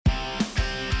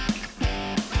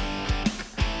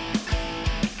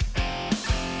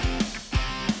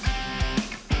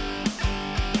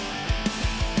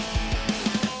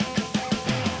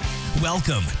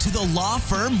Welcome to the Law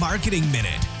Firm Marketing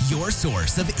Minute, your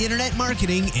source of internet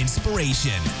marketing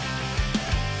inspiration.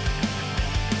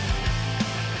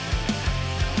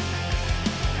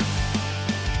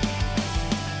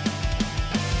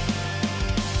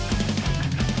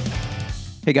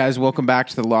 Hey guys, welcome back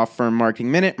to the Law Firm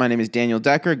Marketing Minute. My name is Daniel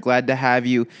Decker. Glad to have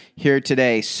you here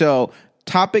today. So,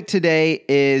 topic today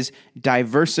is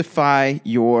diversify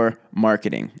your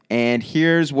marketing. And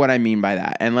here's what I mean by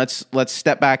that. And let's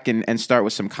step back and start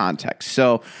with some context.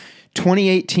 So,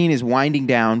 2018 is winding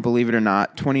down, believe it or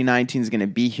not. 2019 is going to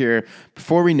be here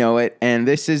before we know it. And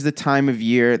this is the time of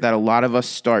year that a lot of us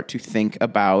start to think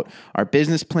about our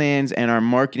business plans and our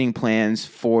marketing plans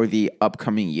for the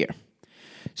upcoming year.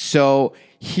 So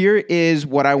here is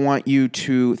what I want you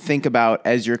to think about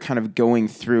as you're kind of going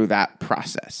through that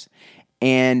process.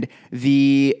 And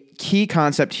the key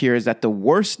concept here is that the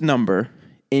worst number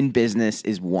in business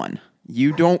is 1.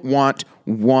 You don't want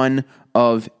one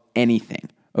of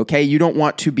anything. Okay, you don't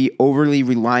want to be overly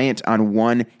reliant on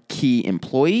one key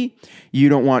employee. You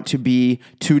don't want to be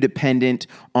too dependent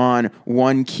on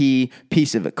one key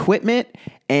piece of equipment.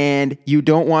 And you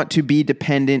don't want to be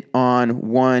dependent on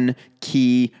one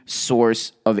key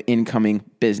source of incoming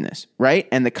business, right?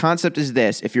 And the concept is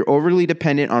this: if you're overly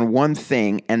dependent on one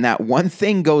thing and that one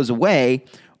thing goes away,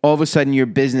 all of a sudden your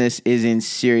business is in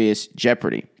serious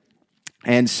jeopardy.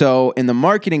 And so in the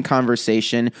marketing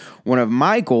conversation, one of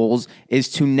my goals is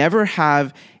to never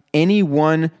have any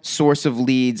one source of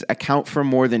leads account for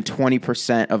more than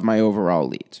 20% of my overall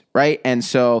leads, right? And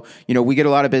so, we get a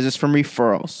lot of business from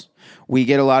referrals. We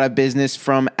get a lot of business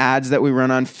from ads that we run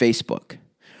on Facebook.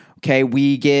 Okay,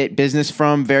 we get business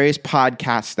from various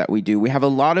podcasts that we do. We have a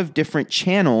lot of different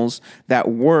channels that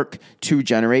work to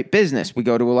generate business. We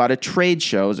go to a lot of trade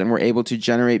shows and we're able to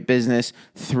generate business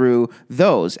through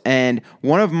those. And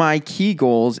one of my key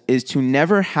goals is to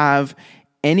never have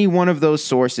any one of those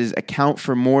sources account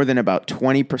for more than about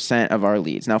 20% of our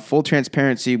leads. Now, full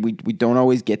transparency, we don't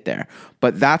always get there,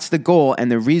 but that's the goal.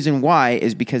 And the reason why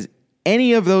is because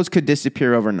any of those could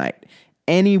disappear overnight.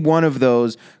 Any one of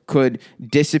those could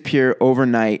disappear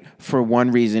overnight for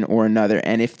one reason or another.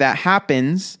 And if that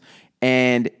happens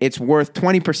and it's worth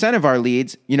 20% of our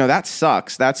leads, that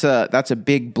sucks. That's a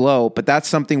big blow, but that's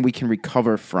something we can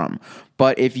recover from.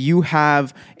 But if you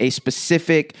have a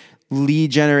specific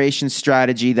lead generation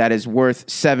strategy that is worth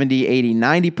 70, 80,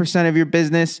 90% of your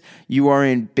business, you are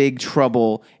in big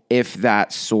trouble if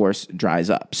that source dries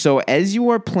up. So as you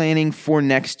are planning for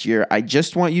next year, I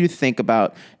just want you to think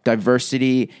about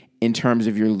diversity in terms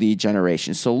of your lead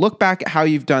generation. So look back at how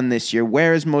you've done this year.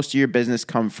 Where has most of your business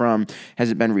come from?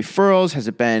 Has it been referrals? Has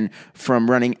it been from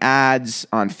running ads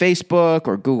on Facebook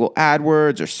or Google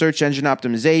AdWords or search engine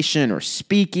optimization or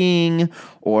speaking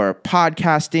or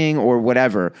podcasting or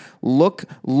whatever? Look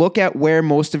at where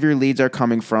most of your leads are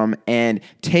coming from and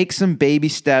take some baby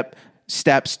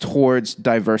steps towards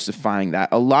diversifying that.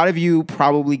 A lot of you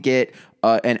probably get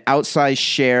an outsized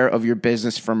share of your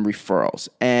business from referrals,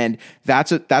 and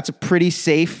that's a pretty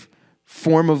safe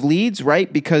form of leads,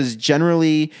 right? Because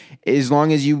generally, as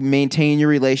long as you maintain your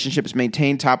relationships,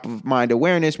 maintain top of mind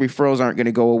awareness, referrals aren't going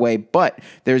to go away, but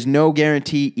there's no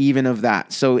guarantee even of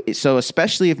that. So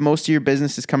especially if most of your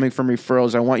business is coming from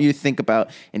referrals, I want you to think about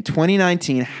in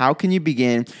 2019, how can you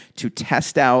begin to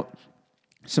test out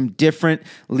some different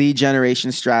lead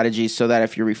generation strategies so that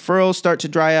if your referrals start to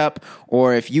dry up,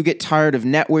 or if you get tired of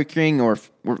networking, or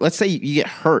let's say you get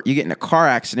hurt, you get in a car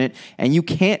accident and you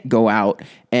can't go out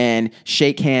and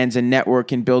shake hands and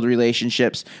network and build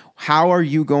relationships, how are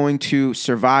you going to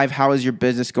survive? How is your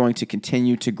business going to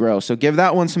continue to grow? So give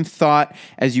that one some thought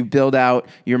as you build out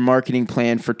your marketing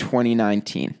plan for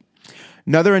 2019.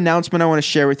 Another announcement I want to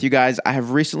share with you guys, I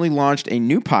have recently launched a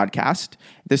new podcast.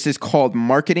 This is called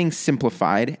Marketing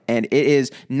Simplified, and it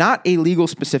is not a legal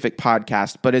specific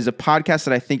podcast, but is a podcast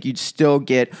that I think you'd still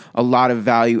get a lot of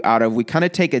value out of. We kind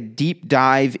of take a deep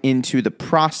dive into the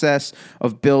process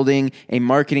of building a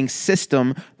marketing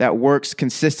system that works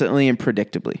consistently and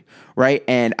predictably, right?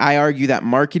 And I argue that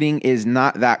marketing is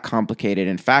not that complicated.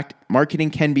 In fact, marketing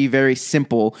can be very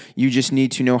simple. You just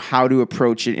need to know how to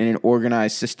approach it in an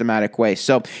organized, systematic way.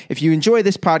 So if you enjoy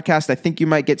this podcast, I think you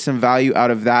might get some value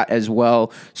out of that as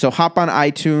well. So hop on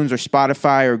iTunes or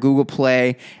Spotify or Google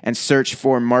Play and search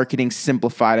for Marketing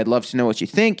Simplified. I'd love to know what you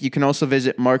think. You can also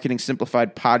visit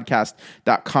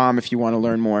marketingsimplifiedpodcast.com if you want to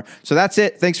learn more. So that's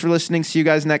it. Thanks for listening. See you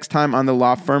guys next time on the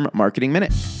Law Firm Marketing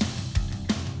Minute.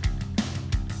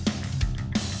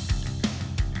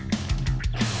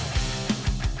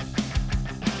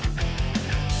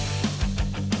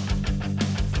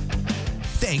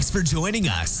 Thanks for joining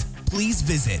us. please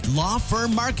visit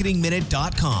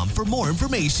lawfirmmarketingminute.com for more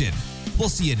information. We'll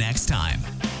see you next time.